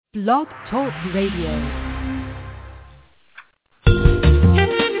Blog Talk Radio.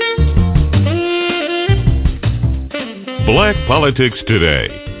 Black Politics Today,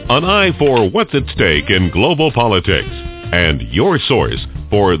 an eye for what's at stake in global politics, and your source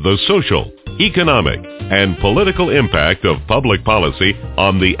for the social, economic, and political impact of public policy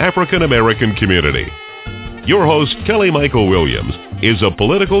on the African American community. Your host, Kelly Michael Williams, is a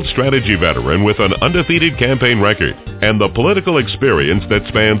political strategy veteran with an undefeated campaign record and the political experience that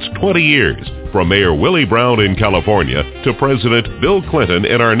spans 20 years, from Mayor Willie Brown in California to President Bill Clinton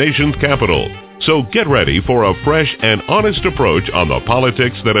in our nation's capital. So get ready for a fresh and honest approach on the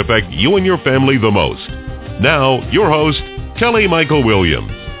politics that affect you and your family the most. Now, your host, Kelly Michael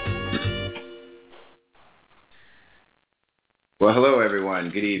Williams. Well, hello,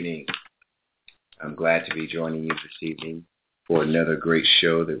 everyone. Good evening. I'm glad to be joining you this evening for another great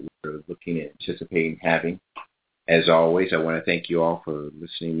show that we're looking at anticipating having. As always, I want to thank you all for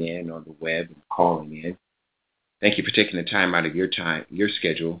listening in on the web and calling in. Thank you for taking the time out of your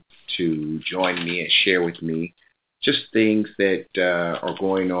schedule to join me and share with me just things that are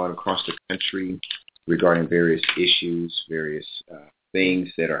going on across the country regarding various issues, various things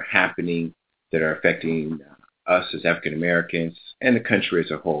that are happening that are affecting us as African Americans and the country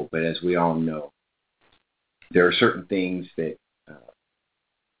as a whole. But as we all know, there are certain things that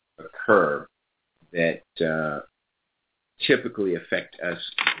occur that typically affect us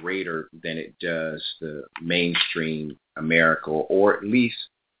greater than it does the mainstream America, or at least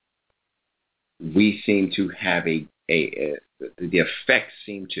we seem to have the effects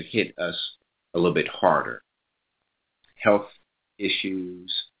seem to hit us a little bit harder. Health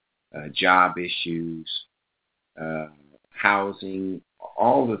issues, job issues, housing,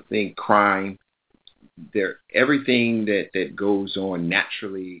 all the things, crime. Everything that goes on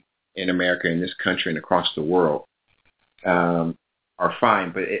naturally in America, in this country, and across the world are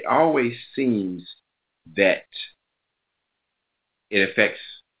fine. But it always seems that it affects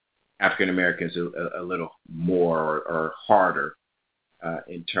African Americans a little more or harder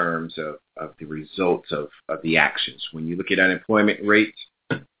in terms of the results of the actions. When you look at unemployment rates,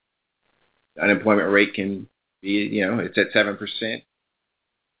 the unemployment rate can be, it's at 7%.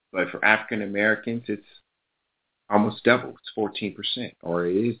 But for African Americans, it's almost double. It's 14%, or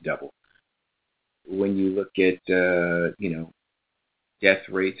it is double. When you look at, death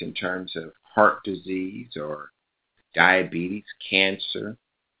rates in terms of heart disease or diabetes, cancer,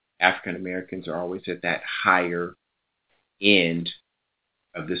 African Americans are always at that higher end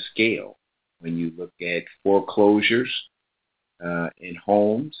of the scale. When you look at foreclosures in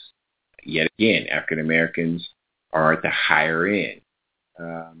homes, yet again, African Americans are at the higher end.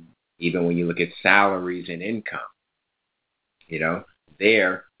 Even when you look at salaries and income,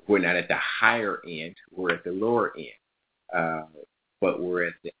 there we're not at the higher end, we're at the lower end, but we're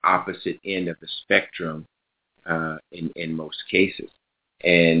at the opposite end of the spectrum in most cases.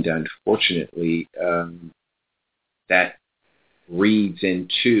 And unfortunately, that reads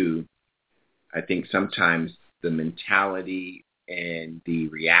into, I think, sometimes the mentality and the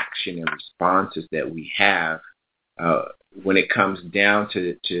reaction and responses that we have when it comes down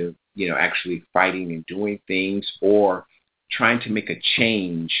to actually fighting and doing things or trying to make a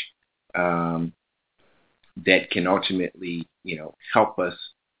change that can ultimately, help us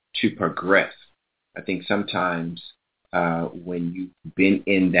to progress. I think sometimes when you've been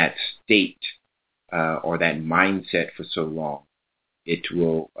in that state or that mindset for so long, it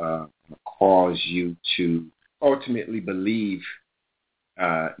will cause you to ultimately believe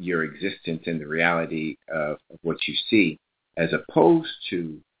your existence and the reality of what you see, as opposed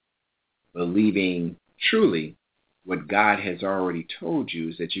to believing truly what God has already told you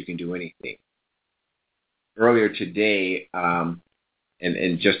is that you can do anything. Earlier today, and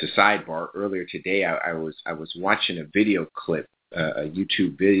just a sidebar, earlier today I was watching a video clip, a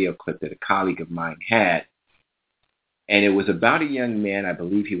YouTube video clip that a colleague of mine had, and it was about a young man, I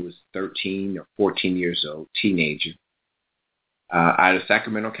believe he was 13 or 14 years old, teenager, out of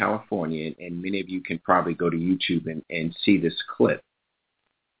Sacramento, California, and many of you can probably go to YouTube and see this clip.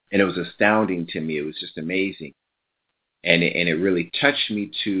 And it was astounding to me. It was just amazing. And it really touched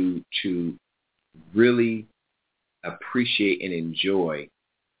me to really appreciate and enjoy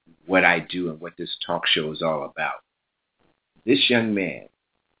what I do and what this talk show is all about. This young man,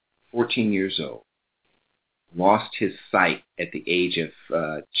 14 years old, lost his sight at the age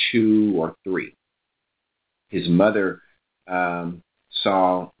of 2 or 3. His mother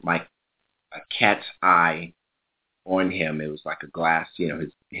saw like a cat's eye on him. It was like a glass,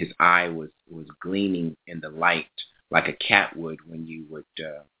 his eye was gleaming in the light like a cat would when you would,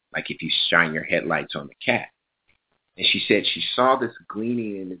 like if you shine your headlights on the cat. And she said she saw this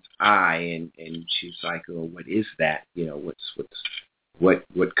gleaming in his eye, and she was like, "Oh, what is that?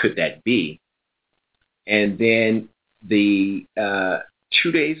 What could that be?" And then the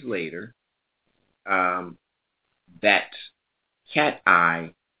 2 days later, that cat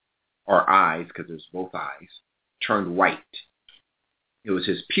eye, or eyes, because there's both eyes, turned white. It was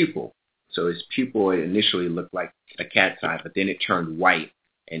his pupil. So his pupil initially looked like a cat's eye, but then it turned white,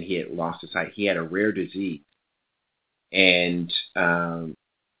 and he had lost his sight. He had a rare disease. And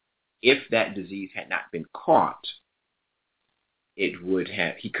if that disease had not been caught, he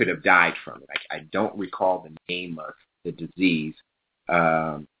could have died from it. I don't recall the name of the disease,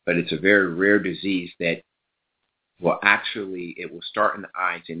 but it's a very rare disease that it will start in the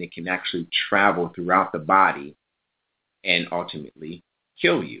eyes, and it can actually travel throughout the body and ultimately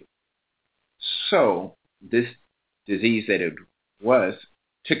kill you. So this disease that it was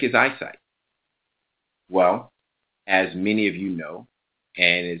took his eyesight. Well, as many of you know,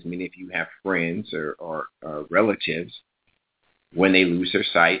 and as many of you have friends or relatives, when they lose their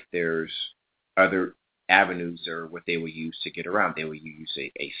sight, there's other avenues or what they will use to get around. They will use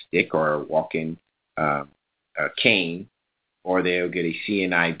a stick or a walking a cane, or they'll get a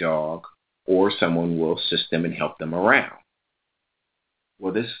CNI dog, or someone will assist them and help them around.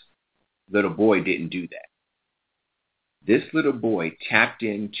 Well, this little boy didn't do that. This little boy tapped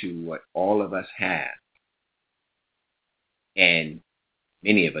into what all of us have, and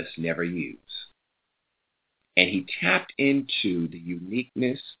many of us never use. And he tapped into the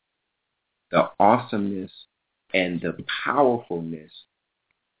uniqueness, the awesomeness, and the powerfulness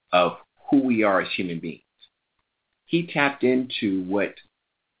of who we are as human beings. He tapped into what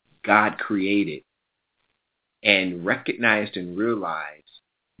God created and recognized and realized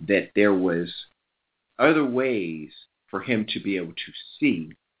that there was other ways for him to be able to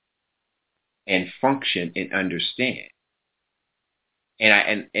see and function and understand.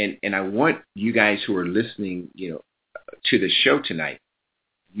 And I want you guys who are listening, to the show tonight,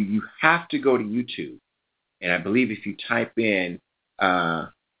 you have to go to YouTube. And I believe if you type in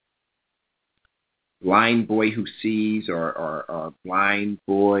blind boy who sees or blind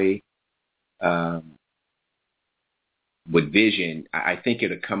boy with vision, I think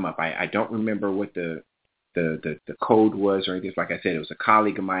it'll come up. I don't remember what the code was or anything. Like I said, it was a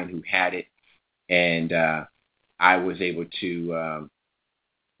colleague of mine who had it, and I was able to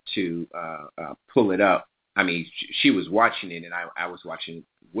pull it up. I mean, she was watching it, and I was watching it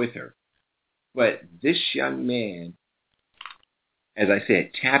with her. But this young man, as I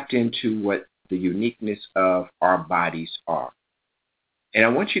said, tapped into what the uniqueness of our bodies are. And I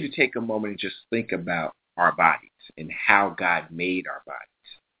want you to take a moment and just think about our bodies and how God made our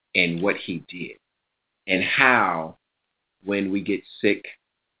bodies and what he did. And how, when we get sick,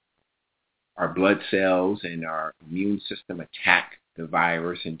 our blood cells and our immune system attack the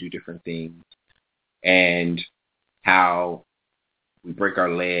virus and do different things. And how we break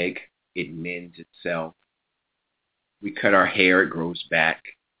our leg, it mends itself. We cut our hair, it grows back.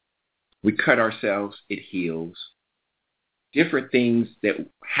 We cut ourselves, it heals. Different things that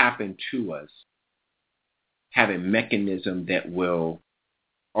happen to us have a mechanism that will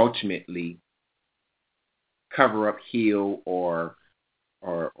ultimately cover up, heal, or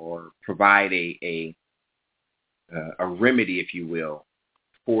provide a remedy, if you will,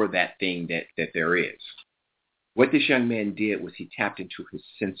 for that thing that there is. What this young man did was he tapped into his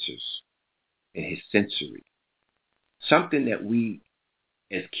sensors and his sensory. Something that we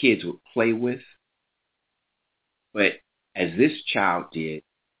as kids would play with, but as this child did,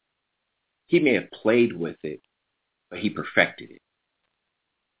 he may have played with it, but he perfected it.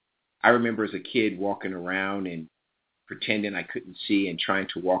 I remember as a kid walking around and pretending I couldn't see and trying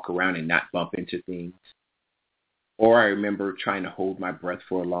to walk around and not bump into things. Or I remember trying to hold my breath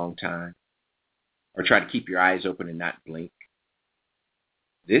for a long time, or try to keep your eyes open and not blink.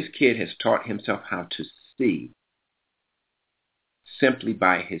 This kid has taught himself how to see simply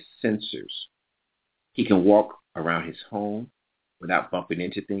by his sensors. He can walk around his home without bumping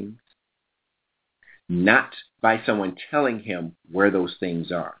into things, not by someone telling him where those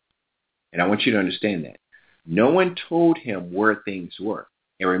things are. And I want you to understand that. No one told him where things were.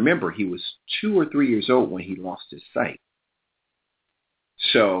 And remember, he was 2 or 3 years old when he lost his sight.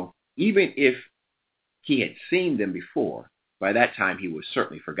 So even if he had seen them before, by that time he was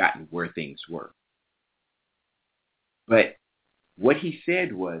certainly forgotten where things were. But what he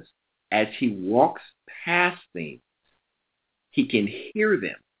said was, as he walks past things, he can hear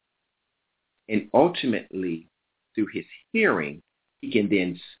them. And ultimately, through his hearing, he can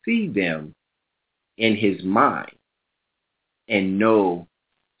then see them in his mind and know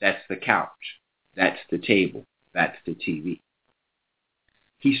that's the couch, that's the table, That's the TV.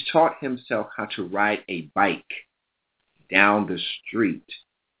 He's taught himself how to ride a bike down the street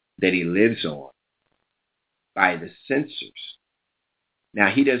that he lives on by the sensors. Now,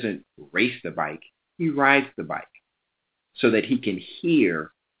 he doesn't race the bike. He rides the bike so that he can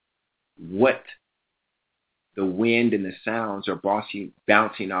hear what the wind and the sounds are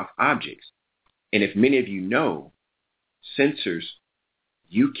bouncing off objects. And if many of you know, sensors,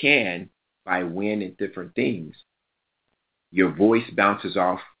 you can, by wind and different things, your voice bounces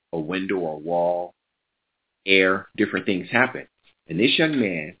off a window or wall, air, different things happen. And this young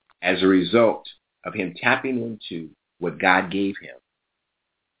man, as a result of him tapping into what God gave him,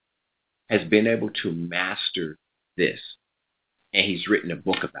 has been able to master this. And he's written a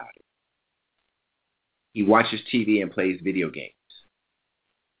book about it. He watches TV and plays video games.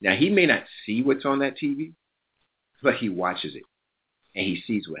 Now, he may not see what's on that TV, but he watches it. And he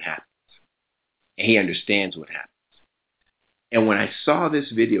sees what happens. And he understands what happens. And when I saw this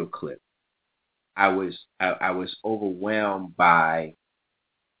video clip, I was overwhelmed by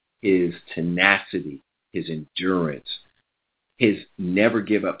his tenacity, his endurance, his never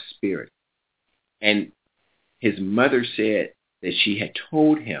give up spirit. And his mother said that she had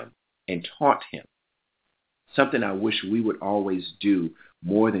told him and taught him something I wish we would always do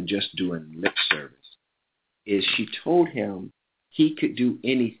more than just doing lip service, is she told him he could do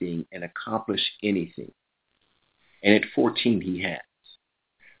anything and accomplish anything. And at 14, he has.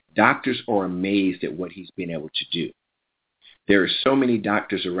 Doctors are amazed at what he's been able to do. There are so many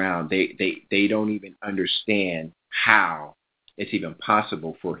doctors around, they don't even understand how it's even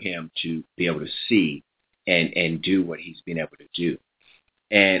possible for him to be able to see and do what he's been able to do.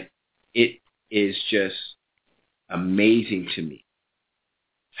 And it is just amazing to me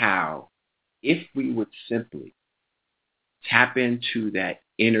how, if we would simply tap into that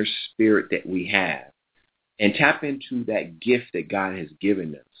inner spirit that we have and tap into that gift that God has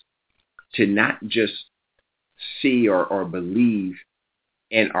given us, to not just see or believe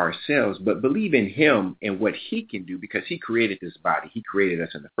in ourselves, but believe in him and what he can do, because he created this body. He created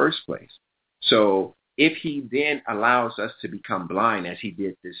us in the first place. So if he then allows us to become blind, as he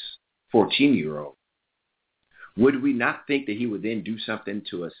did this 14-year-old, would we not think that he would then do something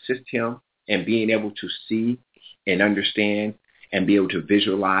to assist him in being able to see and understand and be able to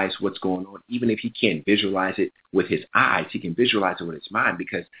visualize what's going on? Even if he can't visualize it with his eyes, he can visualize it with his mind,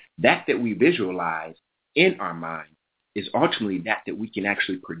 because that we visualize in our mind is ultimately that we can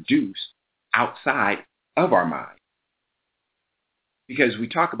actually produce outside of our mind. Because we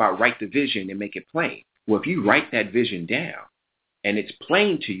talk about write the vision and make it plain. Well, if you write that vision down and it's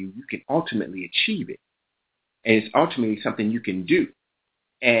plain to you, you can ultimately achieve it. And it's ultimately something you can do.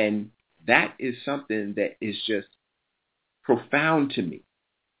 And that is something that is just profound to me.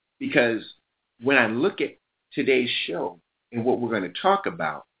 Because when I look at today's show and what we're going to talk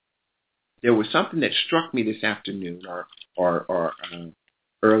about, there was something that struck me this afternoon or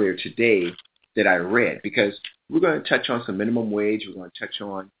earlier today that I read, because we're going to touch on some minimum wage. We're going to touch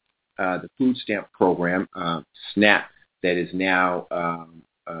on the food stamp program, SNAP, that is now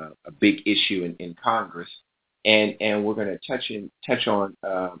a big issue in Congress. And we're going to touch on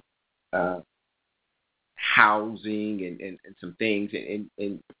housing and some things.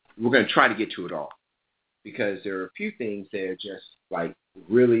 And we're going to try to get to it all, because there are a few things that are just like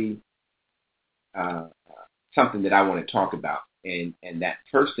really something that I want to talk about. And that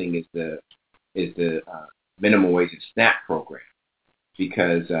first thing is the minimum wage and SNAP program,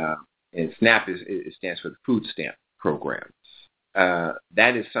 because and SNAP it stands for the food stamp program.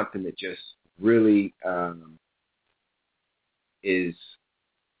 That is something that just really is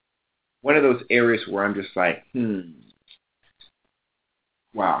one of those areas where I'm just like,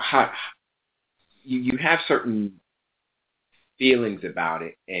 wow, how you have certain feelings about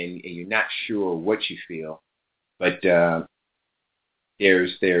it, and you're not sure what you feel, but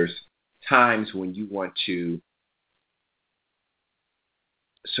there's times when you want to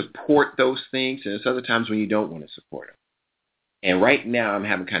support those things, and there's other times when you don't want to support them. And right now, I'm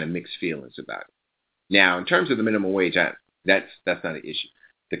having kind of mixed feelings about it. Now, in terms of the minimum wage, that's not an issue.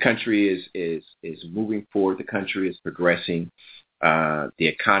 The country is moving forward. The country is progressing. The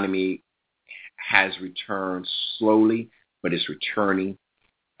economy has returned slowly, but it's returning.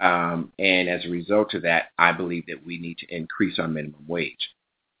 And as a result of that, I believe that we need to increase our minimum wage.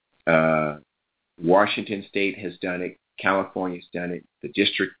 Washington State has done it. California's done it. The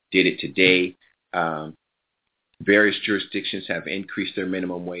district did it today. Various jurisdictions have increased their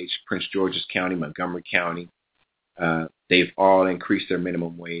minimum wage. Prince George's County, Montgomery County, they've all increased their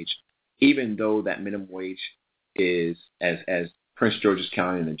minimum wage, even though that minimum wage is, as Prince George's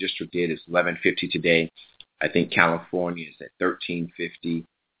County and the district did, is $11.50 today. I think California is at $13.50.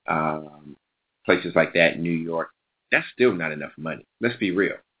 Places like that, New York, that's still not enough money. Let's be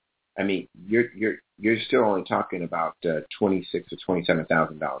real. I mean, you're still only talking about $26,000 to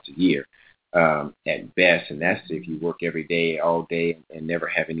 $27,000 a year at best, and that's if you work every day, all day, and never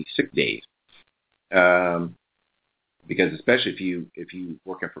have any sick days. Because especially if you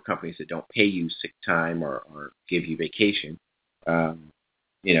working for companies that don't pay you sick time or give you vacation,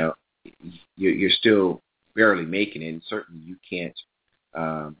 you're still barely making it. And certainly you can't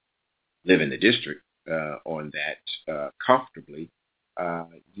live in the district on that comfortably.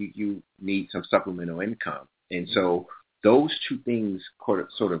 You need some supplemental income, and so those two things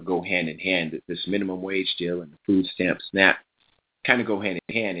sort of go hand in hand. This minimum wage deal and the food stamp SNAP kind of go hand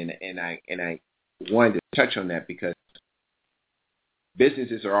in hand. And I wanted to touch on that because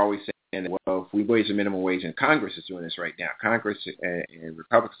businesses are always saying, well, if we raise the minimum wage, and Congress is doing this right now. Congress and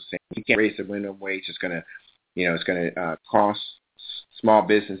Republicans are saying you can't raise the minimum wage. It's going to cost small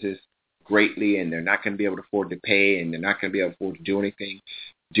businesses greatly, and they're not going to be able to afford to pay, and they're not going to be able to afford to do anything.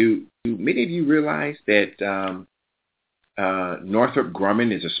 Do many of you realize that Northrop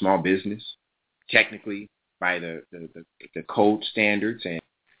Grumman is a small business, technically by the code standards,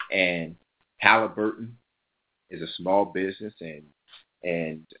 and Halliburton is a small business,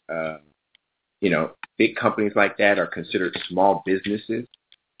 and big companies like that are considered small businesses?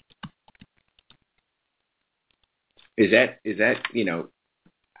 Is that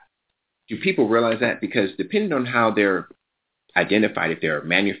do people realize that? Because depending on how they're identified, if they're a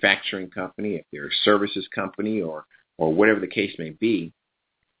manufacturing company, if they're a services company, or whatever the case may be,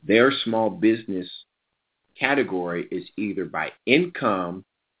 their small business category is either by income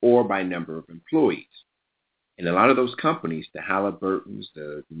or by number of employees. And a lot of those companies, the Halliburtons,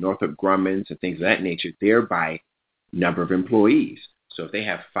 the Northrop Grummans, and things of that nature, they're by number of employees. So if they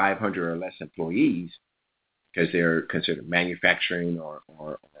have 500 or less employees, because they're considered manufacturing or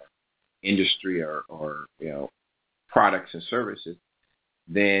industry or products and services,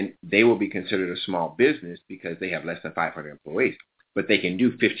 then they will be considered a small business because they have less than 500 employees. But they can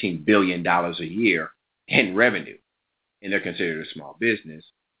do $15 billion a year in revenue, and they're considered a small business.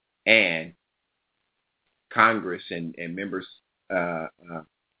 And Congress and members of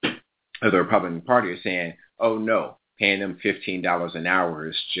the Republican Party are saying, oh, no, paying them $15 an hour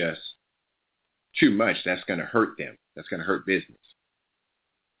is just too much. That's going to hurt them. That's going to hurt business.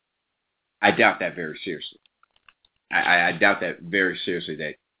 I doubt that very seriously. I doubt that very seriously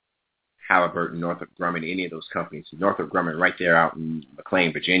that Halliburton, Northrop Grumman, any of those companies, Northrop Grumman right there out in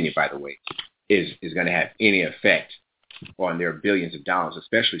McLean, Virginia, by the way, is going to have any effect on their billions of dollars,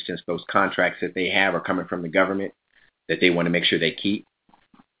 especially since those contracts that they have are coming from the government that they want to make sure they keep.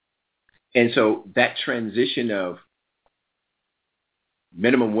 And so that transition of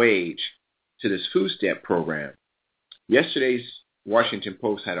minimum wage to this food stamp program, yesterday's Washington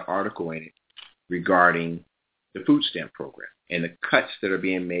Post had an article in it regarding the food stamp program and the cuts that are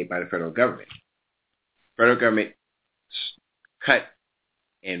being made by the federal government. Federal government cut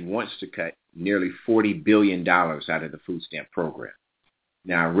and wants to cut nearly $40 billion out of the food stamp program.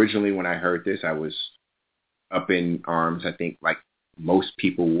 Now, originally when I heard this, I was up in arms, I think, like most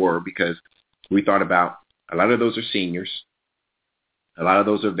people were, because we thought about a lot of those are seniors, a lot of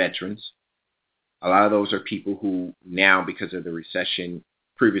those are veterans, a lot of those are people who now, because of the recession,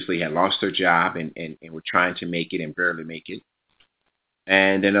 previously had lost their job and were trying to make it and barely make it.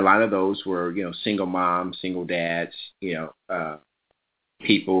 And then a lot of those were, single moms, single dads,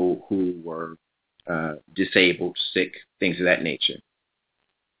 people who were disabled, sick, things of that nature.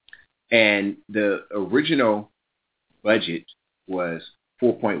 And the original budget was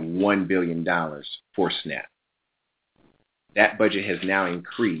 $4.1 billion for SNAP. That budget has now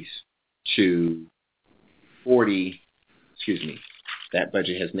increased to that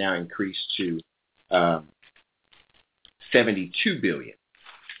budget has now increased to $72 billion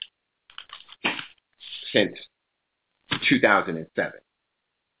since 2007.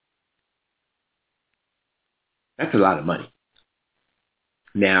 That's a lot of money.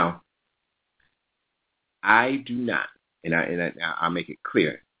 Now, I do not, and I'll make it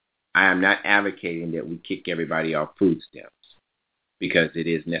clear, I am not advocating that we kick everybody off food stamps because it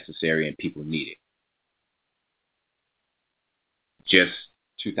is necessary and people need it. Just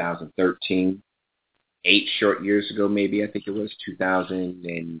 2013, 8 short years ago, maybe, I think it was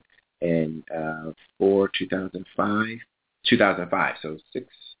 2004, 2005, so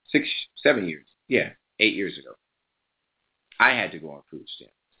 7 years, 8 years ago. I had to go on food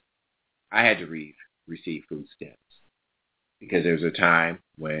stamps. I had to receive food stamps because there was a time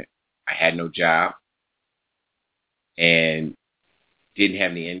when I had no job and didn't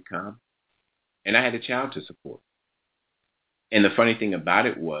have any income, and I had a child to support. And the funny thing about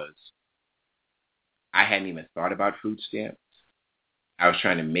it was I hadn't even thought about food stamps. I was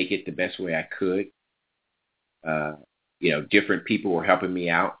trying to make it the best way I could. Different people were helping me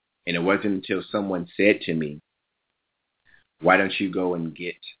out. And it wasn't until someone said to me, why don't you go and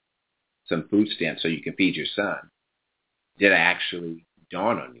get some food stamps so you can feed your son, did I actually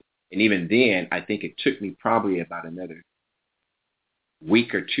dawn on me. And even then, I think it took me probably about another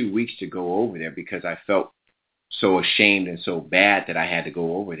week or 2 weeks to go over there because I felt so ashamed and so bad that I had to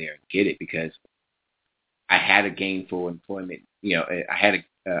go over there and get it because I had a gainful employment. I had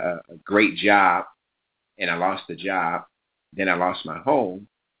a great job and I lost the job. Then I lost my home.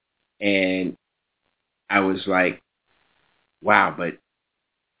 And I was like, wow, but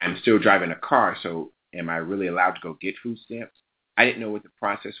I'm still driving a car, so am I really allowed to go get food stamps? I didn't know what the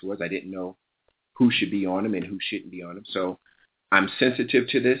process was. I didn't know who should be on them and who shouldn't be on them. So I'm sensitive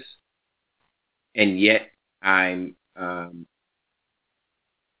to this, and yet I'm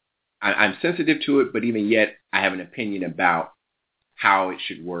sensitive to it, but even yet I have an opinion about how it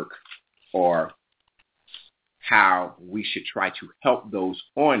should work or how we should try to help those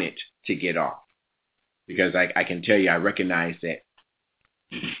on it to get off. Because I can tell you, I recognize that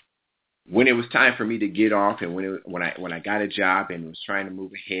when it was time for me to get off and when I got a job and was trying to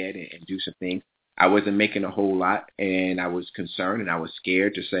move ahead and do some things, I wasn't making a whole lot, and I was concerned and I was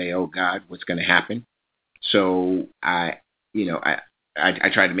scared to say, oh God, what's going to happen? So I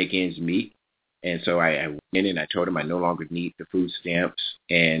tried to make ends meet. And so I went in and I told him I no longer need the food stamps.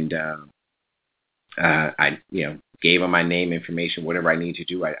 And I gave him my name, information, whatever I need to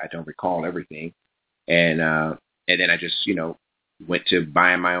do. I don't recall everything. And then I just, went to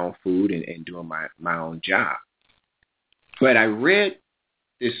buying my own food and doing my own job. But I read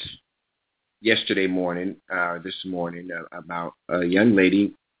this morning about a young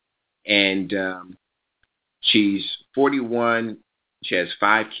lady, and she's 41. She has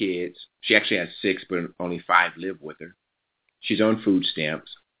 5 kids. She actually has 6, but only 5 live with her. She's on food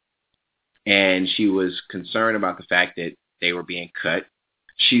stamps. And she was concerned about the fact that they were being cut.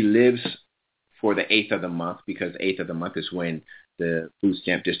 She lives for the 8th of the month because the 8th of the month is when the food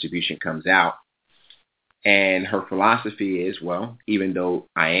stamp distribution comes out. And her philosophy is, well, even though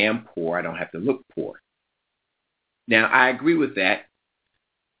I am poor, I don't have to look poor. Now, I agree with that.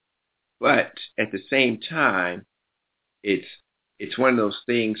 But at the same time, it's one of those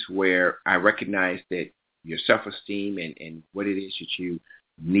things where I recognize that your self-esteem and what it is that you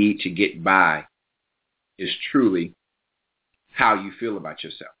need to get by is truly how you feel about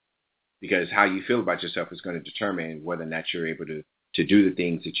yourself. Because how you feel about yourself is going to determine whether or not you're able to do the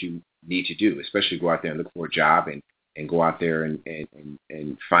things that you need to do, especially go out there and look for a job and go out there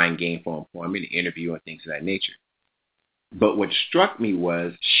and find gainful employment, interview, and things of that nature. But what struck me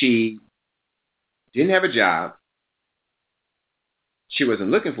was she didn't have a job. She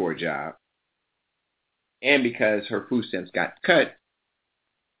wasn't looking for a job. And because her food stamps got cut,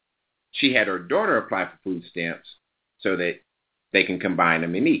 she had her daughter apply for food stamps so that they can combine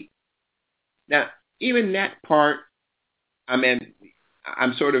them and eat. Now, even that part,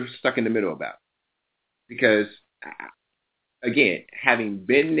 I'm sort of stuck in the middle about. Because, again, having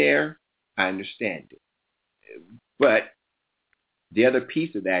been there, I understand it. But the other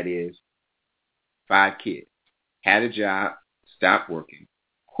piece of that is 5 kids, had a job, stopped working,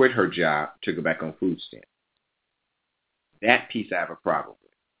 quit her job to go back on food stamps. That piece I have a problem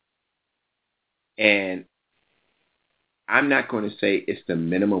with. And I'm not going to say it's the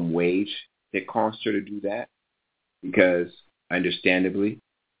minimum wage that caused her to do that, because understandably,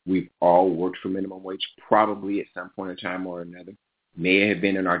 we've all worked for minimum wage, probably at some point in time or another. May have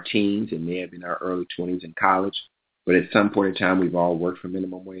been in our teens and may have been in our early 20s in college, but at some point in time, we've all worked for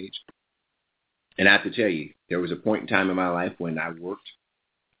minimum wage. And I have to tell you, there was a point in time in my life when I worked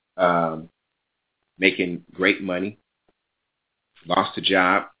making great money, lost a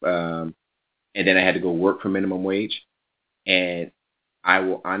job, and then I had to go work for minimum wage. And I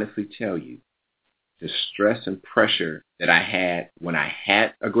will honestly tell you, the stress and pressure that I had when I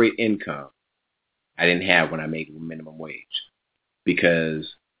had a great income, I didn't have when I made minimum wage,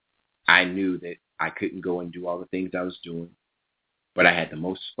 because I knew that I couldn't go and do all the things I was doing, but I had the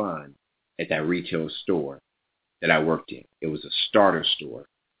most fun at that retail store that I worked in. It was a starter store,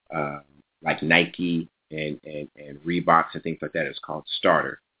 like Nike and Reeboks and things like that. It's called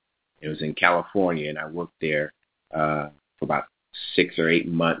Starter. It was in California, and I worked there for about 6 or 8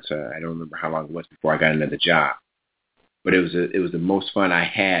 months. I don't remember how long it was before I got another job. But it was the most fun I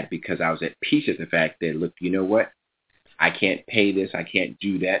had, because I was at peace at the fact that, look, you know what? I can't pay this. I can't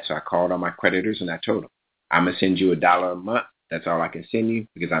do that. So I called all my creditors and I told them, I'm going to send you $1 a month That's all I can send you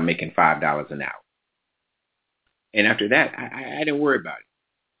because I'm making $5 an hour. And after that, I didn't worry about it.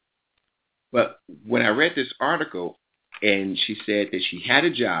 But when I read this article and she said that she had a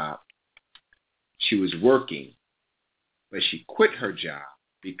job, she was working, but she quit her job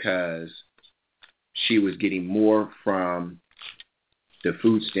because she was getting more from the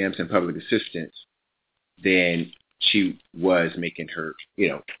food stamps and public assistance than she was making her,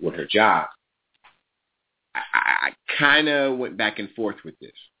 with her job. I kind of went back and forth with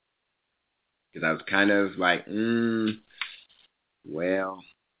this because I was kind of like, well,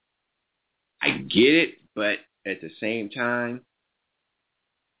 I get it, but at the same time,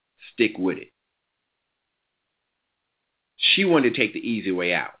 stick with it. She wanted to take the easy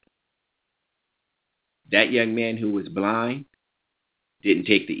way out. That young man who was blind didn't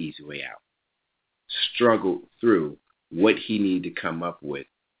take the easy way out. Struggled through what he needed to come up with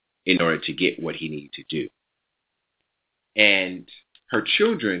in order to get what he needed to do. And her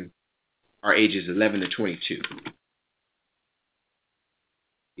children are ages 11 to 22.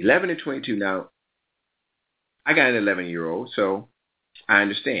 11 to 22. Now, I got an 11-year-old, so I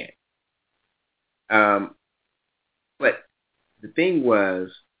understand. But the thing was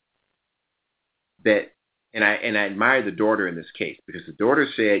that, and I admire the daughter in this case, because the daughter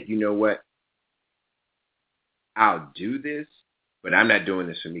said, you know what, I'll do this, but I'm not doing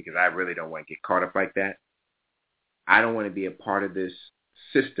this for me because I really don't want to get caught up like that. I don't want to be a part of this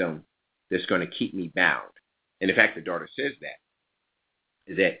system that's going to keep me bound. And in fact, the daughter says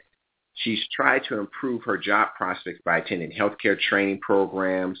that she's tried to improve her job prospects by attending healthcare training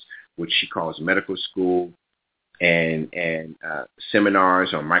programs, which she calls medical school, and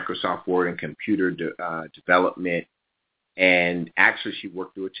seminars on Microsoft Word and computer development. And actually, she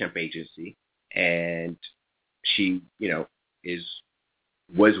worked through a temp agency, and she,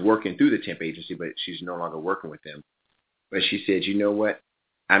 was working through the temp agency, but she's no longer working with them. But she said, you know what?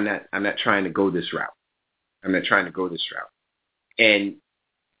 I'm not trying to go this route. I'm not trying to go this route. And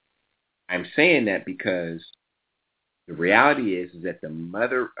I'm saying that because the reality is that the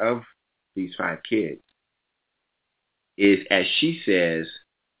mother of these 5 kids is, as she says,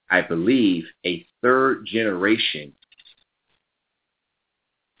 I believe, a 3rd generation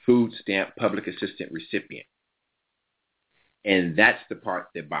food stamp public assistant recipient. And that's the part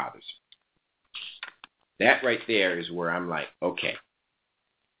that bothers me. That right there is where I'm like, okay,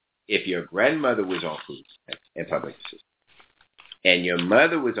 if your grandmother was on food stamps and public assistance, and your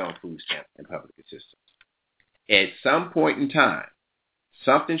mother was on food stamps and public assistance, at some point in time,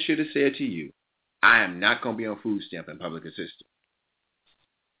 something should have said to you, I am not going to be on food stamp and public assistance.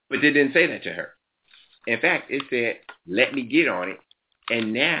 But they didn't say that to her. In fact, it said, let me get on it.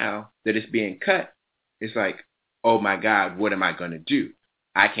 And now that it's being cut, it's like, oh my God, what am I going to do?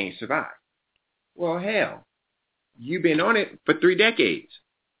 I can't survive. Well, hell, you've been on it for 3 decades.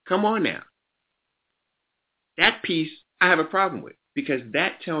 Come on now. That piece I have a problem with, because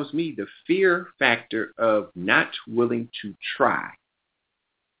that tells me the fear factor of not willing to try.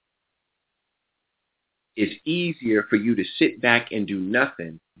 It's easier for you to sit back and do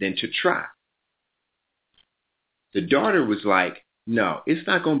nothing than to try. The daughter was like, no, it's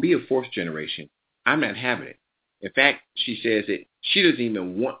not going to be a 4th generation. I'm not having it. In fact, she says that she doesn't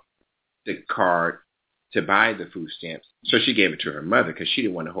even want the card to buy the food stamps. So she gave it to her mother because she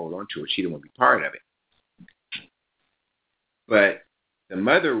didn't want to hold on to it. She didn't want to be part of it. But the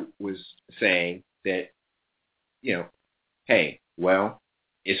mother was saying that, hey, well,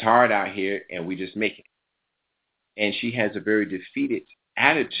 it's hard out here and we just make it. And she has a very defeated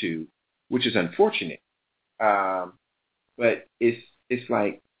attitude, which is unfortunate. But it's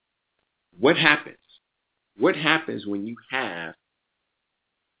like, what happens? What happens when you have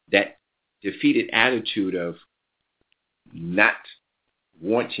that defeated attitude of not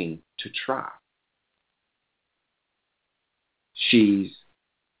wanting to try? She's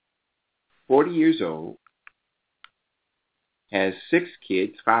 40 years old, has 6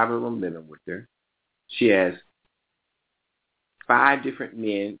 kids, 5 of them living with her. She has 5 different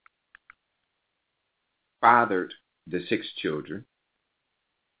men fathered the 6 children.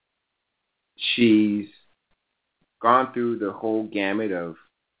 She's gone through the whole gamut of,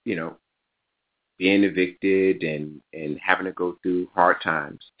 being evicted and having to go through hard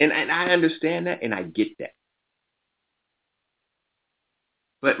times. And I understand that and I get that.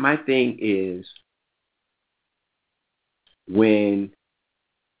 But my thing is, when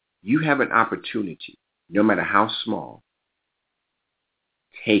you have an opportunity, no matter how small,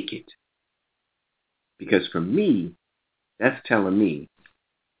 take it. Because for me, that's telling me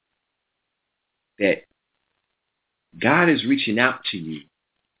that God is reaching out to you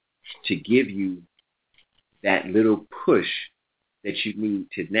to give you that little push that you need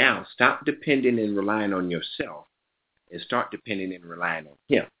to now stop depending and relying on yourself and start depending and relying on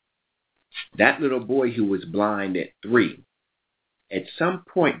him. That little boy who was blind at 3, at some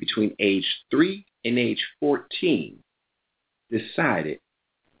point between age 3 and age 14, decided,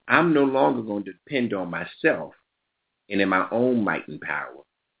 I'm no longer going to depend on myself and in my own might and power,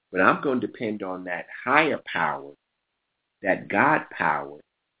 but I'm going to depend on that higher power, that God power,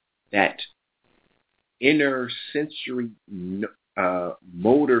 that inner sensory,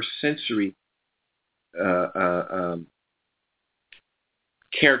 motor sensory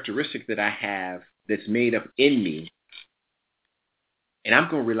characteristic that I have that's made up in me, and I'm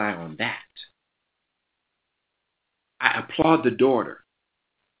going to rely on that. I applaud the daughter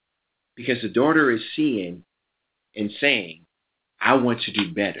because the daughter is seeing and saying, I want to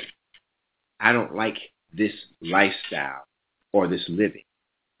do better. I don't like this lifestyle or this living.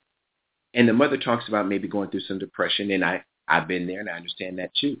 And the mother talks about maybe going through some depression, and I've been there and I understand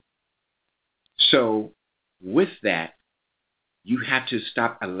that too. So with that, you have to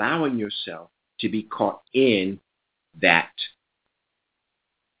stop allowing yourself to be caught in that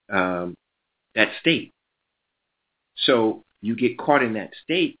state. So you get caught in that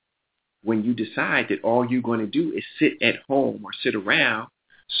state when you decide that all you're going to do is sit at home or sit around,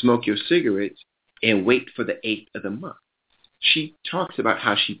 smoke your cigarettes, and wait for the 8th of the month. She talks about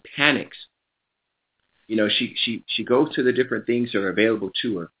how she panics. You know, she goes to the different things that are available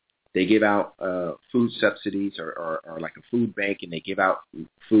to her. They give out food subsidies or like a food bank, and they give out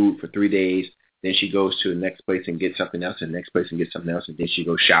food for 3 days. Then she goes to the next place and gets something else, and the next place and gets something else, and then she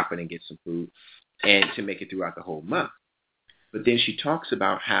goes shopping and gets some food, and to make it throughout the whole month. But then she talks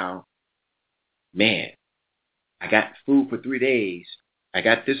about how, man, I got food for 3 days. I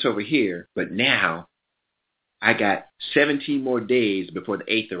got this over here, but now I got 17 more days before the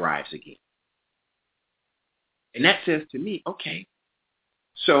 8th arrives again. And that says to me, okay,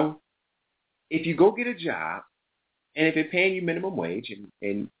 so if you go get a job, and if they're paying you minimum wage,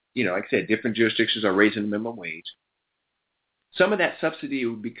 and you know, like I said, different jurisdictions are raising the minimum wage, some of that subsidy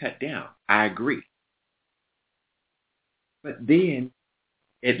would be cut down. I agree. But then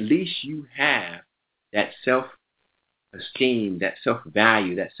at least you have that self-esteem, that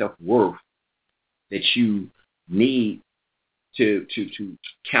self-value, that self-worth that you need to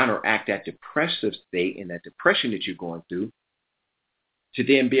counteract that depressive state and that depression that you're going through, to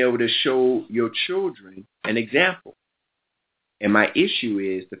then be able to show your children an example. And my issue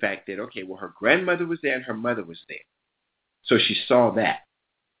is the fact that, okay, well, her grandmother was there and her mother was there. So she saw that.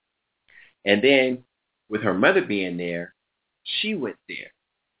 And then with her mother being there, she went there.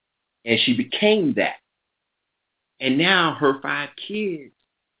 And she became that. And now her 5 kids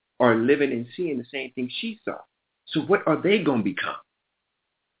are living and seeing the same thing she saw. So what are they going to become?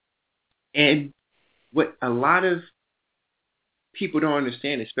 And what a lot of people don't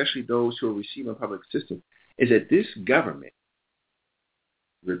understand, especially those who are receiving public assistance, is that this government,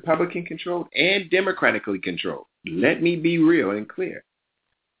 Republican controlled and democratically controlled, let me be real and clear,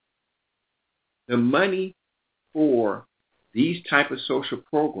 the money for these type of social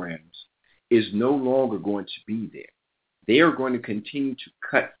programs is no longer going to be there. They are going to continue to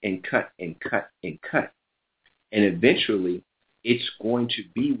cut and cut and cut and cut. And eventually, it's going to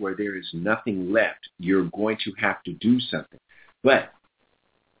be where there is nothing left. You're going to have to do something. But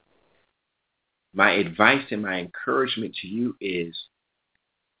my advice and my encouragement to you is,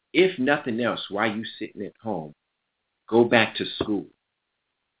 if nothing else, while you're sitting at home, go back to school.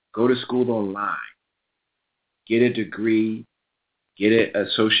 Go to school online. Get a degree. Get an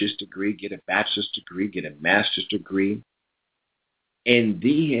associate's degree. Get a bachelor's degree. Get a master's degree. And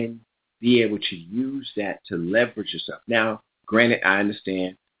then be able to use that to leverage yourself. Now, granted, I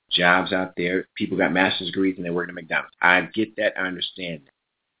understand jobs out there. People got master's degrees and they're working at McDonald's. I get that. I understand that.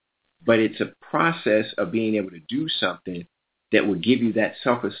 But it's a process of being able to do something that will give you that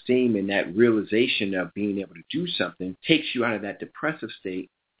self-esteem, and that realization of being able to do something takes you out of that depressive state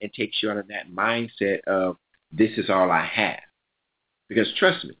and takes you out of that mindset of, this is all I have. Because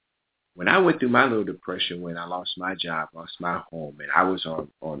trust me, when I went through my little depression, when I lost my job, lost my home, and I was on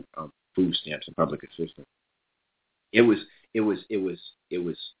food stamps and public assistance, it was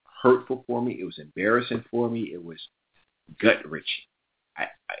hurtful for me. It was embarrassing for me. It was gut-wrenching.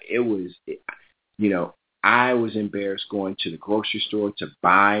 I was embarrassed going to the grocery store to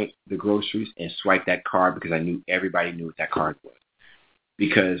buy the groceries and swipe that card because I knew everybody knew what that card was.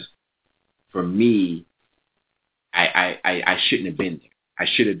 Because for me, I shouldn't have been there. I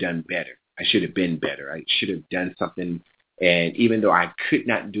should have done better. I should have been better. I should have done something. And even though I could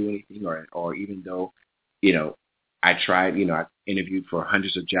not do anything, or even though, I tried, I interviewed for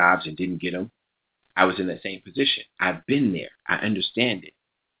hundreds of jobs and didn't get them, I was in that same position. I've been there. I understand it.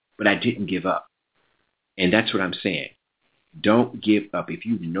 But I didn't give up. And that's what I'm saying. Don't give up. If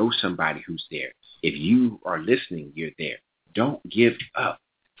you know somebody who's there, if you are listening, you're there. Don't give up.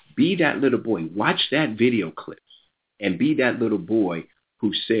 Be that little boy. Watch that video clip and be that little boy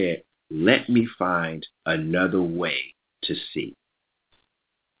who said, let me find another way to see.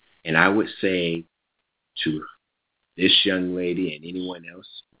 And I would say to this young lady and anyone else,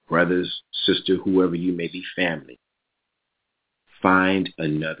 brothers, sister, whoever you may be, family, find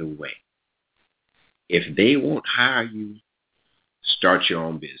another way. If they won't hire you, start your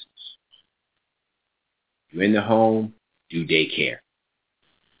own business. You're in the home, do daycare.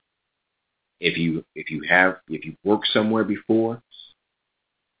 If you worked somewhere before,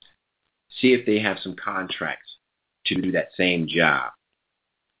 see if they have some contracts to do that same job.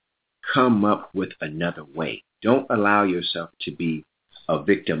 Come up with another way. Don't allow yourself to be a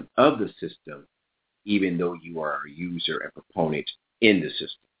victim of the system, even though you are a user and proponent in the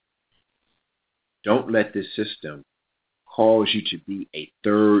system. Don't let this system cause you to be a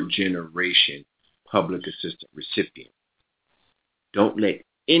third-generation public assistance recipient. Don't let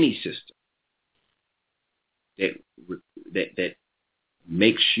any system that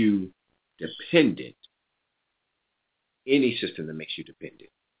makes you dependent, any system that makes you dependent,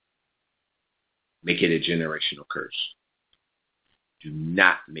 make it a generational curse. Do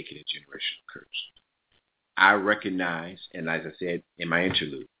not make it a generational curse. I recognize, and as I said in my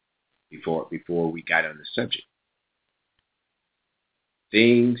interlude, before we got on the subject,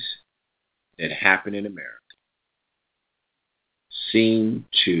 things that happen in America seem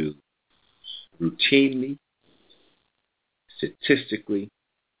to routinely, statistically,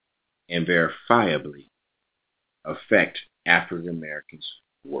 and verifiably affect African Americans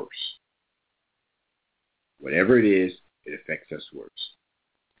worse. Whatever it is, it affects us worse.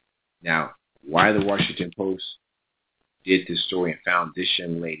 Now, why the Washington Post did this story and found this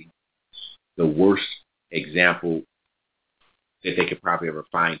young lady the worst example that they could probably ever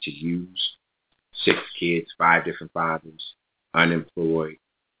find to use. 6 kids, 5 different fathers, unemployed,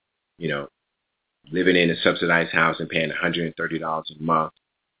 living in a subsidized house and paying $130 a month.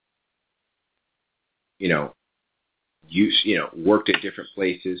 Worked at different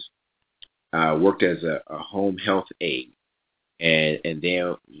places, worked as a home health aide, and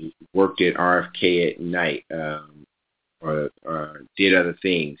then worked at RFK at night, or did other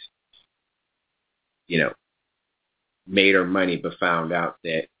things. Made her money, but found out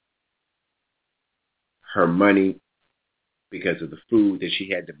that her money, because of the food that she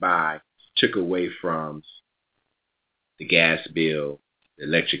had to buy, took away from the gas bill, the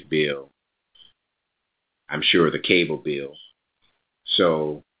electric bill, I'm sure the cable bill.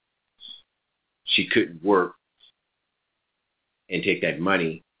 So she couldn't work and take that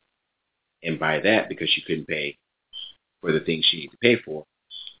money and buy that because she couldn't pay for the things she needed to pay for.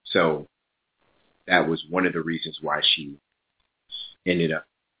 So that was one of the reasons why she ended up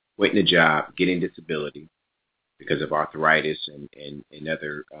quitting the job, getting disability because of arthritis and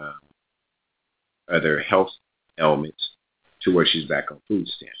other health ailments, to where she's back on food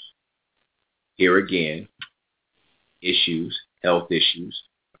stamps. Here again, health issues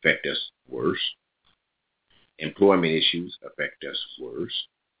affect us worse. Employment issues affect us worse.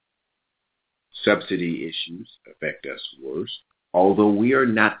 Subsidy issues affect us worse. Although we are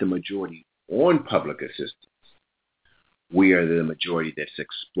not the majority on public assistance, we are the majority that's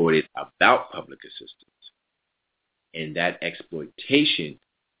exploited about public assistance. And that exploitation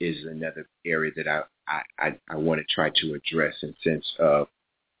is another area that I want to try to address, in sense of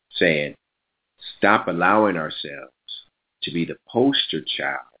saying, stop allowing ourselves to be the poster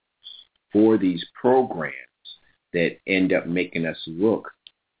child for these programs that end up making us look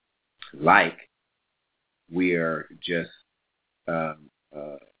like we are just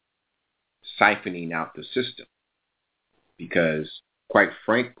siphoning out the system. Because, quite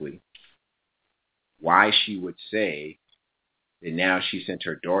frankly, why she would say that now she sent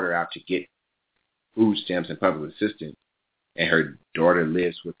her daughter out to get food stamps and public assistance, and her daughter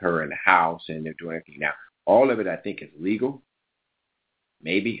lives with her in the house and they're doing everything. Now, all of it I think is legal.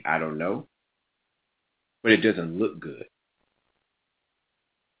 Maybe, I don't know. But it doesn't look good.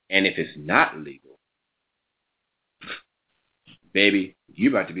 And if it's not legal, baby, you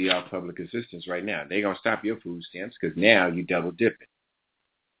about to be off public assistance right now. They're going to stop your food stamps because now you double dipping.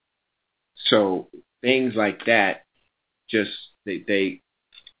 So things like that, just they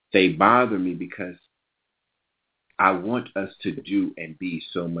bother me, because I want us to do and be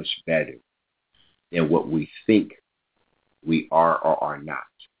so much better than what we think we are or are not.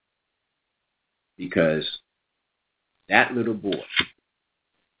 Because that little boy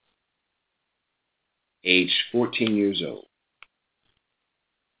aged 14 years old,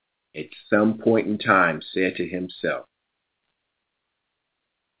 at some point in time said to himself,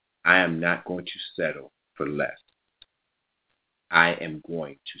 I am not going to settle for less. I am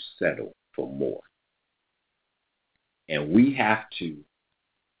going to settle for more. And we have to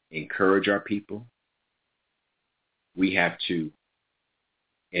encourage our people. We have to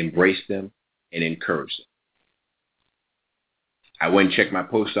embrace them and encourage them. I went and checked my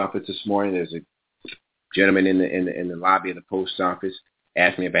post office this morning. There's a gentleman in the lobby of the post office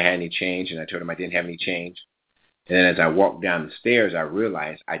asked me if I had any change, and I told him I didn't have any change. And then as I walked down the stairs, I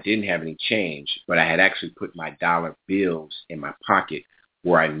realized I didn't have any change, but I had actually put my dollar bills in my pocket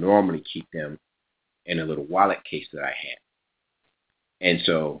where I normally keep them in a little wallet case that I had. And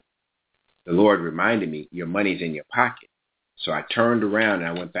so the Lord reminded me, your money's in your pocket. So I turned around and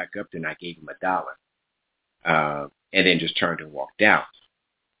I went back up there and I gave him $1, and then just turned and walked out.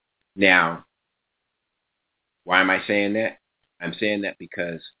 Now, why am I saying that? I'm saying that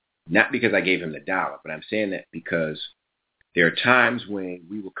not because I gave him $1, but I'm saying that because there are times when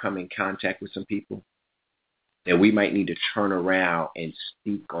we will come in contact with some people that we might need to turn around and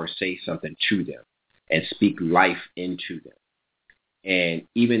speak or say something to them and speak life into them. And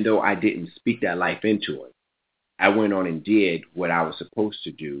even though I didn't speak that life into him, I went on and did what I was supposed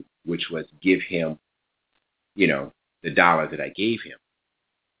to do, which was give him, the $1 that I gave him.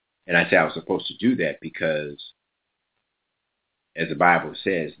 And I said I was supposed to do that because, as the Bible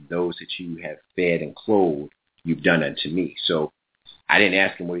says, those that you have fed and clothed, you've done unto me. So I didn't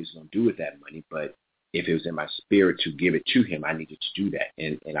ask him what he was going to do with that money, but if it was in my spirit to give it to him, I needed to do that,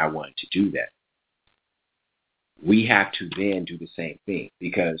 and I wanted to do that. We have to then do the same thing,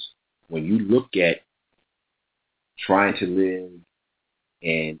 because when you look at trying to live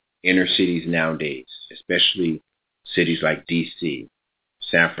in inner cities nowadays, especially cities like D.C.,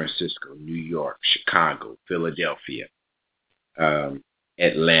 San Francisco, New York, Chicago, Philadelphia,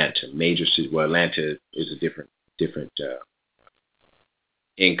 Atlanta, major cities. Well, Atlanta is a different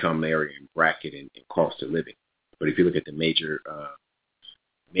income area and bracket and cost of living. But if you look at the major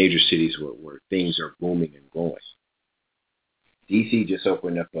cities where things are booming and going, DC just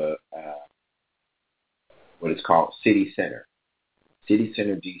opened up what is called City Center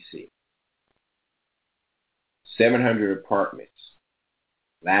DC. 700 apartments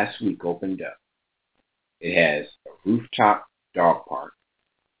last week opened up. It has a rooftop dog park.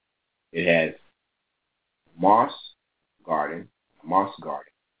 It has a moss garden,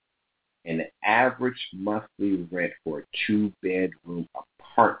 and the average monthly rent for a 2-bedroom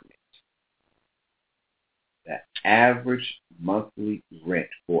apartment. The average monthly rent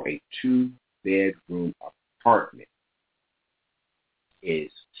for a 2-bedroom apartment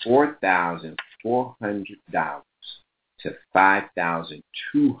is $4,400 to $5,200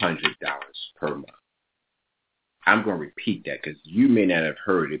 per month. I'm going to repeat that because you may not have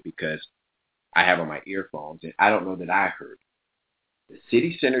heard it because I have on my earphones, and I don't know that I heard it. The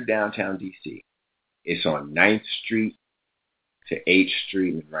City Center downtown D.C. is on 9th Street to 8th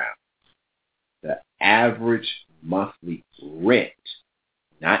Street and around. The average monthly rent,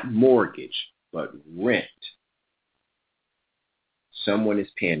 not mortgage, but rent. Someone is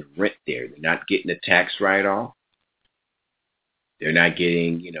paying rent there. They're not getting a tax write-off. They're not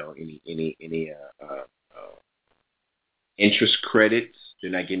getting, any interest credits. They're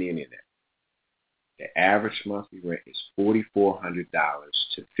not getting any of that. The average monthly rent is $4,400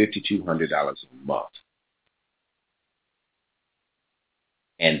 to $5,200 a month.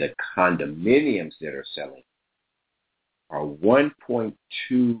 And the condominiums that are selling are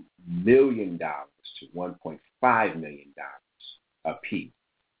 $1.2 million to $1.5 million a piece.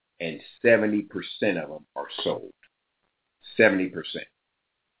 And 70% of them are sold. 70%.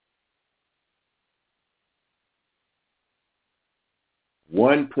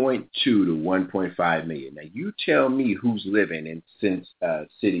 $1.2 to $1.5 million. Now you tell me who's living in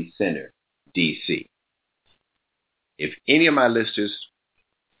City Center, DC. If any of my listeners,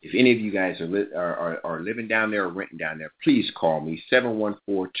 if any of you guys are living down there or renting down there, please call me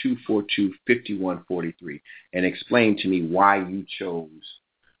 714-242-5143 and explain to me why you chose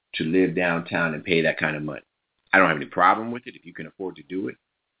to live downtown and pay that kind of money. I don't have any problem with it if you can afford to do it.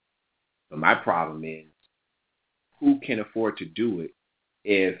 But my problem is, who can afford to do it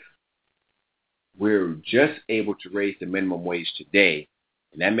if we're just able to raise the minimum wage today,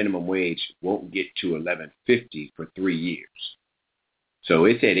 and that minimum wage won't get to $11.50 for 3 years? So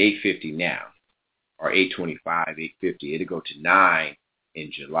it's at $8.50 now, or $8.25, $8.50. It'll go to $9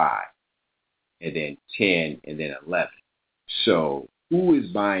 in July, and then $10, and then $11. So who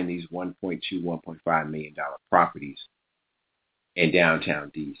is buying these $1.2, $1.5 million properties in downtown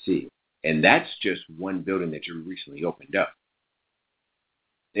D.C.? And that's just one building that you recently opened up.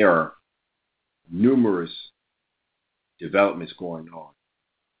 There are numerous developments going on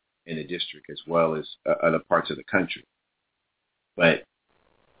in the district as well as other parts of the country. But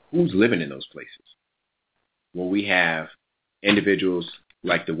who's living in those places? When we have individuals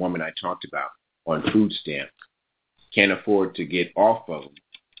like the woman I talked about on food stamps, can't afford to get off of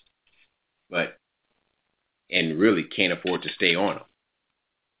them, and really can't afford to stay on them.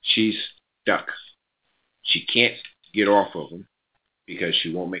 She's stuck. She can't get off of them because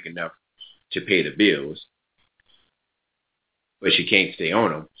she won't make enough to pay the bills, but she can't stay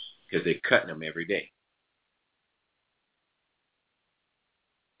on them because they're cutting them every day.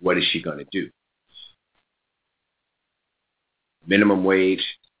 What is she going to do? Minimum wage,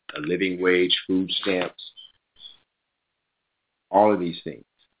 a living wage, food stamps, all of these things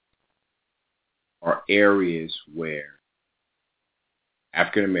are areas where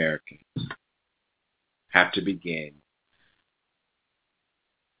African Americans have to begin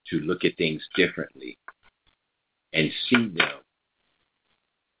to look at things differently and see them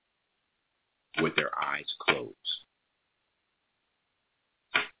with their eyes closed.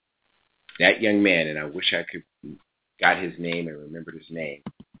 That young man, and I wish I could got his name and remembered his name,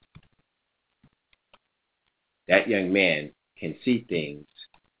 that young man can see things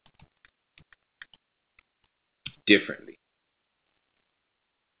differently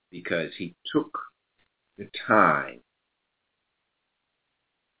because he took the time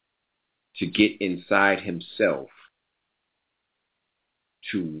to get inside himself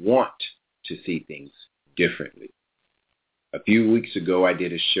to want to see things differently. A few weeks ago, I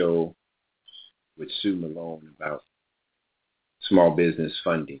did a show with Sue Malone about small business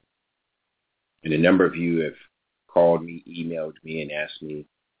funding. And a number of you have called me, emailed me, and asked me,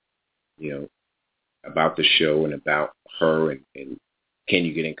 about the show and about her and can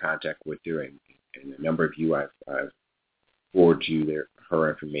you get in contact with her? And a number of you, I've forwarded you her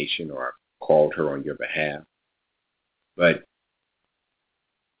information or I've called her on your behalf. But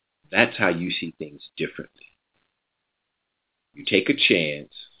that's how you see things differently. You take a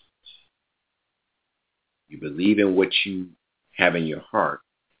chance. You believe in what you have in your heart,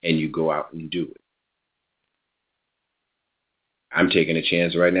 and you go out and do it. I'm taking a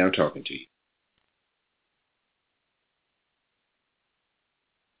chance right now talking to you.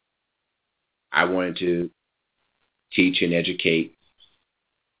 I wanted to teach and educate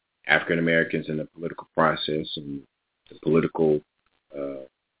African Americans in the political process and the political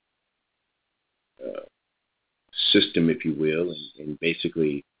system, if you will, and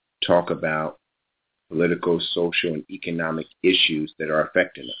basically talk about political, social, and economic issues that are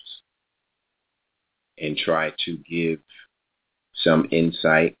affecting us and try to give some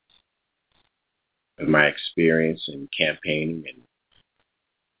insight of my experience in campaigning and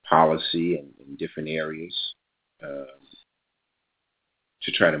policy and in different areas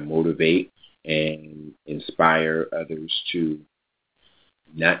to try to motivate and inspire others to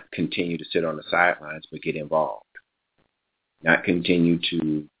not continue to sit on the sidelines but get involved. Not continue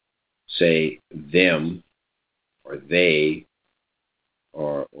to say them or they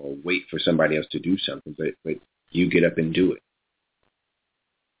or wait for somebody else to do something, but you get up and do it.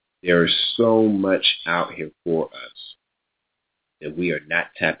 There is so much out here for us that we are not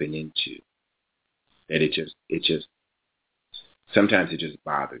tapping into that it just sometimes it just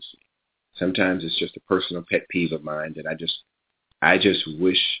bothers me. Sometimes it's just a personal pet peeve of mine that I just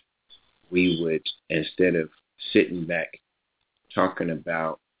wish we would, instead of sitting back talking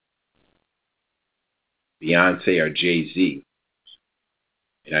about Beyonce or Jay-Z,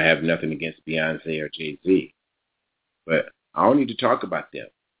 and I have nothing against Beyonce or Jay-Z, but I don't need to talk about them.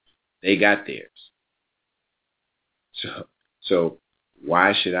 They got theirs. So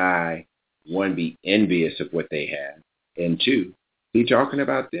why should I, one, be envious of what they have, and two, be talking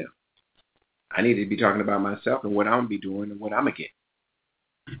about them? I need to be talking about myself and what I'm going to be doing and what I'm going to get,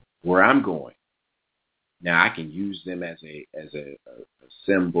 where I'm going. Now, I can use them as a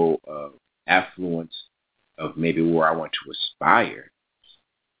symbol of affluence of maybe where I want to aspire,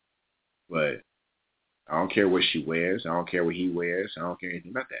 but I don't care what she wears. I don't care what he wears. I don't care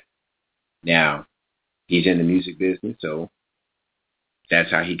anything about that. Now, he's in the music business, so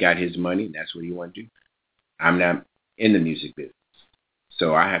that's how he got his money, and that's what he wanted to do. I'm not in the music business,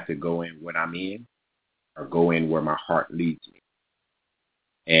 so I have to go in what I'm in or go in where my heart leads me.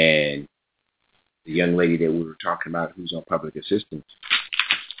 And the young lady that we were talking about who's on public assistance,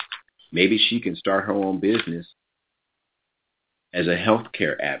 maybe she can start her own business as a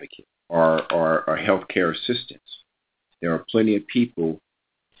healthcare advocate or healthcare assistant. There are plenty of people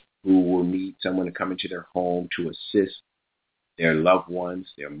who will need someone to come into their home to assist their loved ones,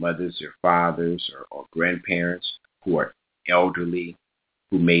 their mothers, their fathers, or grandparents who are elderly,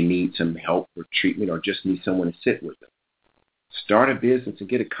 who may need some help or treatment or just need someone to sit with them. Start a business and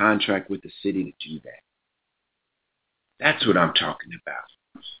get a contract with the city to do that. That's what I'm talking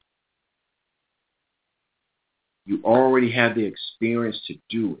about. You already have the experience to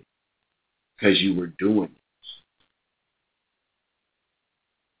do it because you were doing it.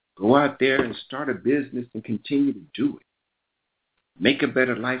 Go out there and start a business and continue to do it. Make a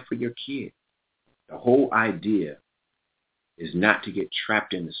better life for your kids. The whole idea is not to get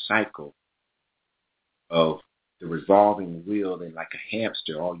trapped in the cycle of the revolving wheel, and like a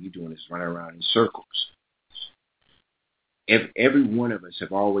hamster, all you're doing is running around in circles. Every one of us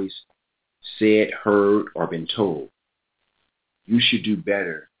have always said, heard, or been told, you should do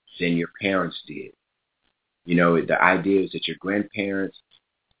better than your parents did. You know, the idea is that your grandparents,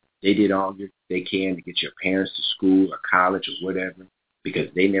 they did all they can to get your parents to school or college or whatever because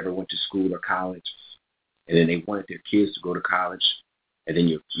they never went to school or college. And then they wanted their kids to go to college. And then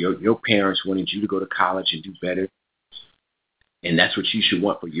your parents wanted you to go to college and do better. And that's what you should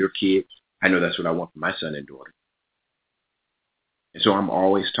want for your kids. I know that's what I want for my son and daughter. And so I'm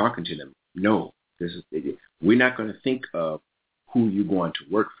always talking to them. No, we're not going to think of who you're going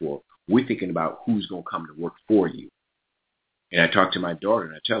to work for. We're thinking about who's going to come to work for you. And I talk to my daughter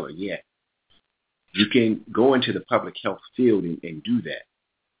and I tell her, yeah, you can go into the public health field and do that.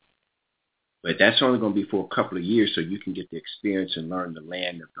 But that's only going to be for a couple of years so you can get the experience and learn the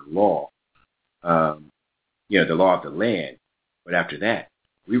land of the law, the law of the land. But after that,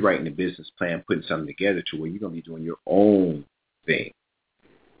 we're writing a business plan, putting something together to where you're going to be doing your own thing.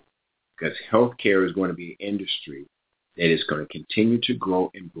 Because healthcare is going to be an industry that is going to continue to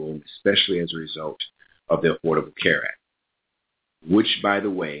grow and boom, especially as a result of the Affordable Care Act. Which, by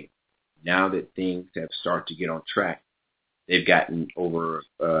the way, now that things have started to get on track, they've gotten over,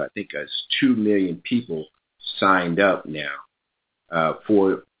 2 million people signed up now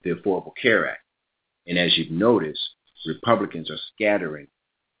for the Affordable Care Act. And as you've noticed, Republicans are scattering,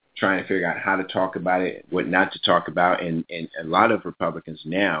 trying to figure out how to talk about it, what not to talk about. And a lot of Republicans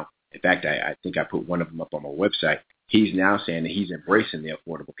now, in fact, I think I put one of them up on my website, he's now saying that he's embracing the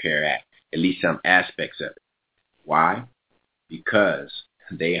Affordable Care Act, at least some aspects of it. Why? Because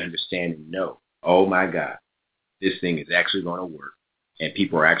they understand and know, oh my God, this thing is actually going to work and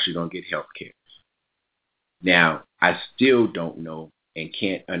people are actually going to get health care. Now, I still don't know and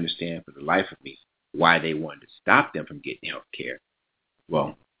can't understand for the life of me why they wanted to stop them from getting health care.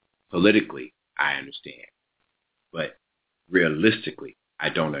 Well, politically, I understand. But realistically, I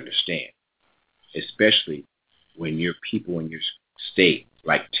don't understand. Especially when your people in your state,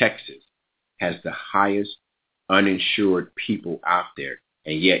 like Texas, has the highest uninsured people out there.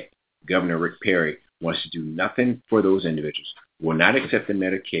 And yet, Governor Rick Perry wants to do nothing for those individuals, will not accept the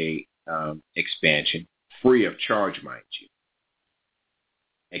Medicaid expansion, free of charge, mind you.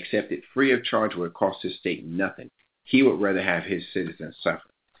 Accept it free of charge where it costs his state nothing. He would rather have his citizens suffer.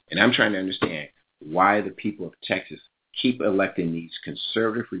 And I'm trying to understand why the people of Texas keep electing these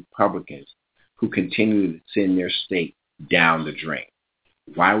conservative Republicans who continue to send their state down the drain.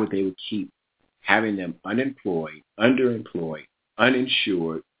 Why would they keep having them unemployed, underemployed,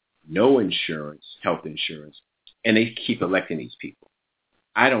 uninsured, no insurance, health insurance, and they keep electing these people?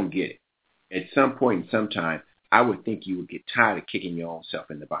 I don't get it. At some point in some time, I would think you would get tired of kicking your own self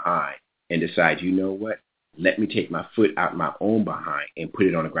in the behind and decide, you know what? Let me take my foot out my own behind and put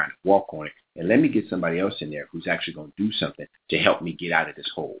it on the ground and walk on it. And let me get somebody else in there who's actually going to do something to help me get out of this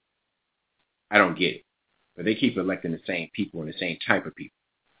hole. I don't get it. But they keep electing the same people and the same type of people.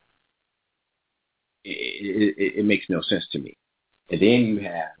 It makes no sense to me. And then you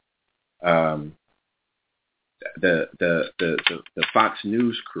have the Fox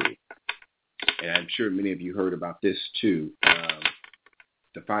News crew. And I'm sure many of you heard about this too.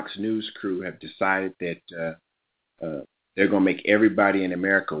 The Fox News crew have decided that they're going to make everybody in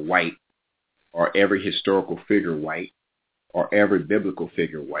America white, or every historical figure white, or every biblical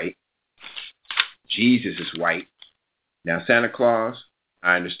figure white. Jesus is white. Now, Santa Claus,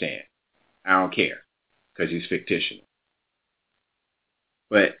 I understand. I don't care because he's fictional.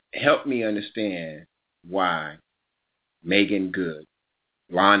 But help me understand why Meagan Good,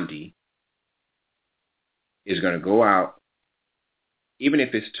 Blondie, is going to go out, even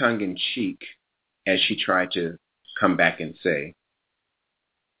if it's tongue-in-cheek, as she tried to come back and say,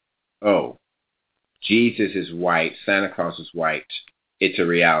 oh, Jesus is white, Santa Claus is white, it's a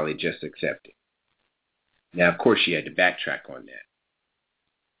reality, just accept it. Now, of course, she had to backtrack on that.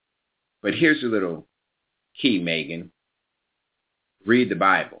 But here's a little key, Meagan. Read the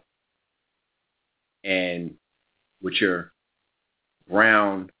Bible. And with your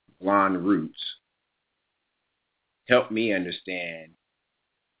brown, blonde roots, help me understand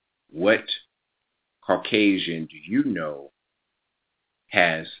what Caucasian do you know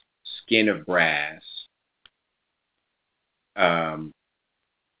has skin of brass,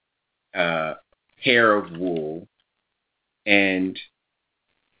 hair of wool, and,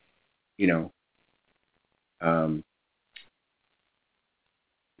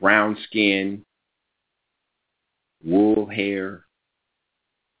 brown skin, wool hair,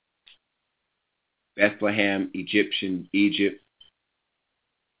 Bethlehem, Egypt,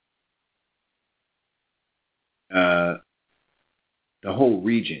 the whole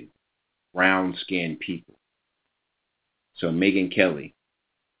region, brown-skinned people. So Megyn Kelly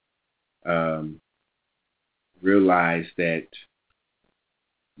realized that,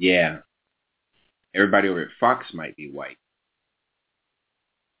 everybody over at Fox might be white,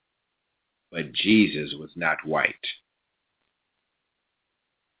 but Jesus was not white.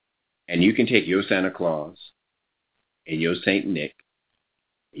 And you can take your Santa Claus and your Saint Nick,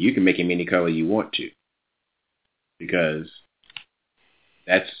 and you can make him any color you want to, because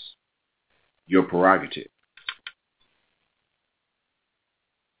that's your prerogative.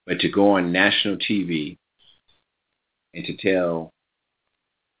 But to go on national TV and to tell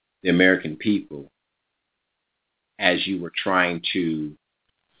the American people, as you were trying to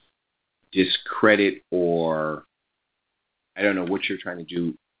discredit, or I don't know what you're trying to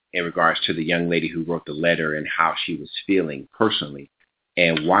do in regards to the young lady who wrote the letter and how she was feeling personally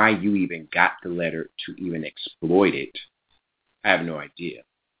and why you even got the letter to even exploit it, I have no idea.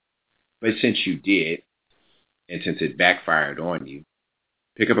 But since you did, and since it backfired on you,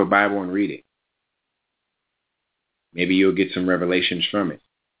 pick up a Bible and read it. Maybe you'll get some revelations from it.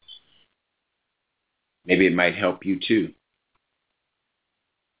 Maybe it might help you too.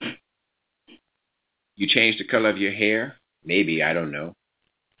 You change the color of your hair? Maybe, I don't know.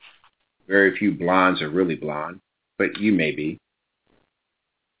 Very few blondes are really blonde, but you may be.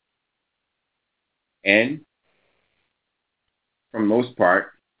 And for the most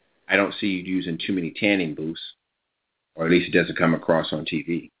part, I don't see you using too many tanning booths, or at least it doesn't come across on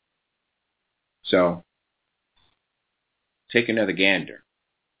TV. So, take another gander.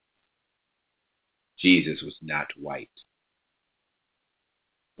 Jesus was not white.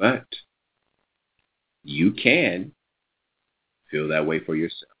 But you can feel that way for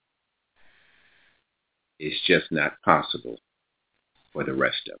yourself. It's just not possible for the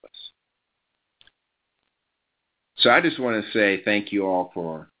rest of us. So I just want to say thank you all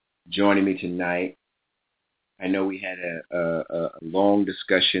for joining me tonight. I know we had a long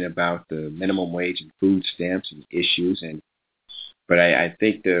discussion about the minimum wage and food stamps and issues, but I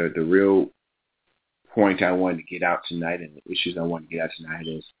think the real point I wanted to get out tonight, and the issues I want to get out tonight,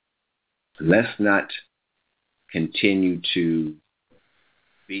 is let's not continue to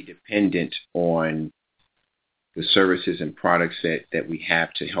be dependent on the services and products that we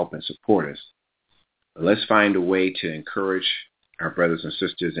have to help and support us. But let's find a way to encourage our brothers and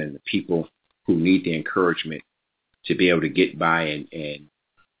sisters and the people who need the encouragement to be able to get by and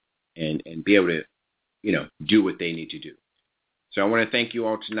be able to, do what they need to do. So I want to thank you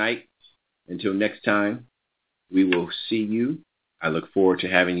all tonight. Until next time, we will see you. I look forward to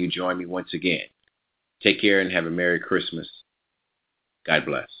having you join me once again. Take care and have a Merry Christmas. God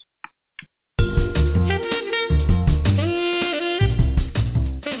bless.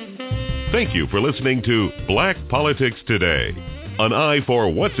 Thank you for listening to Black Politics Today, an eye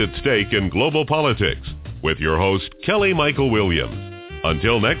for what's at stake in global politics, with your host, Kelly Michael Williams.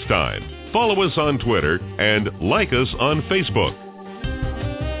 Until next time, follow us on Twitter and like us on Facebook.